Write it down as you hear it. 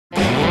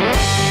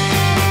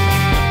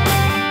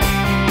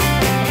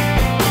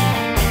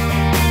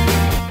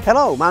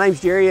Hello, my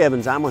name's Jerry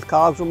Evans. I'm with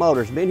Cogswell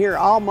Motors. Been here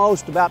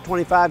almost about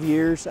 25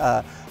 years.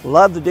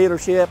 Love the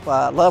dealership,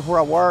 love where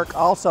I work.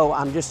 Also,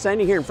 I'm just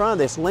standing here in front of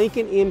this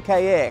Lincoln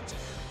MKX.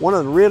 One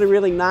of the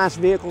really nice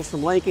vehicles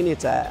from Lincoln.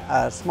 It's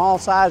a small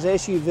size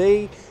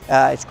SUV.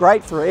 It's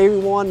great for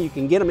everyone. You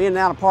can get them in and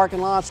out of parking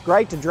lots.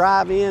 Great to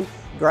drive in.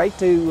 Great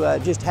to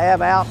just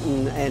have out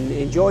and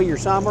enjoy your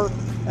summer.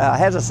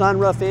 Has a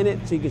sunroof in it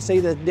so you can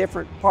see the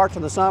different parts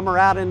of the summer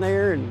out in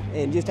there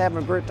and just having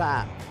a great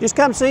time. Just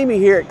come see me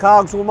here at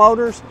Cogswell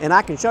Motors and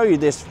I can show you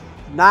this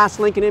nice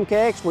Lincoln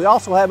MKX. We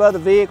also have other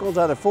vehicles,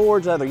 other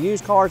Fords, other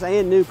used cars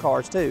and new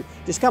cars too.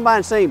 Just come by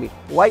and see me.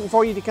 Waiting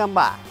for you to come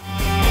by.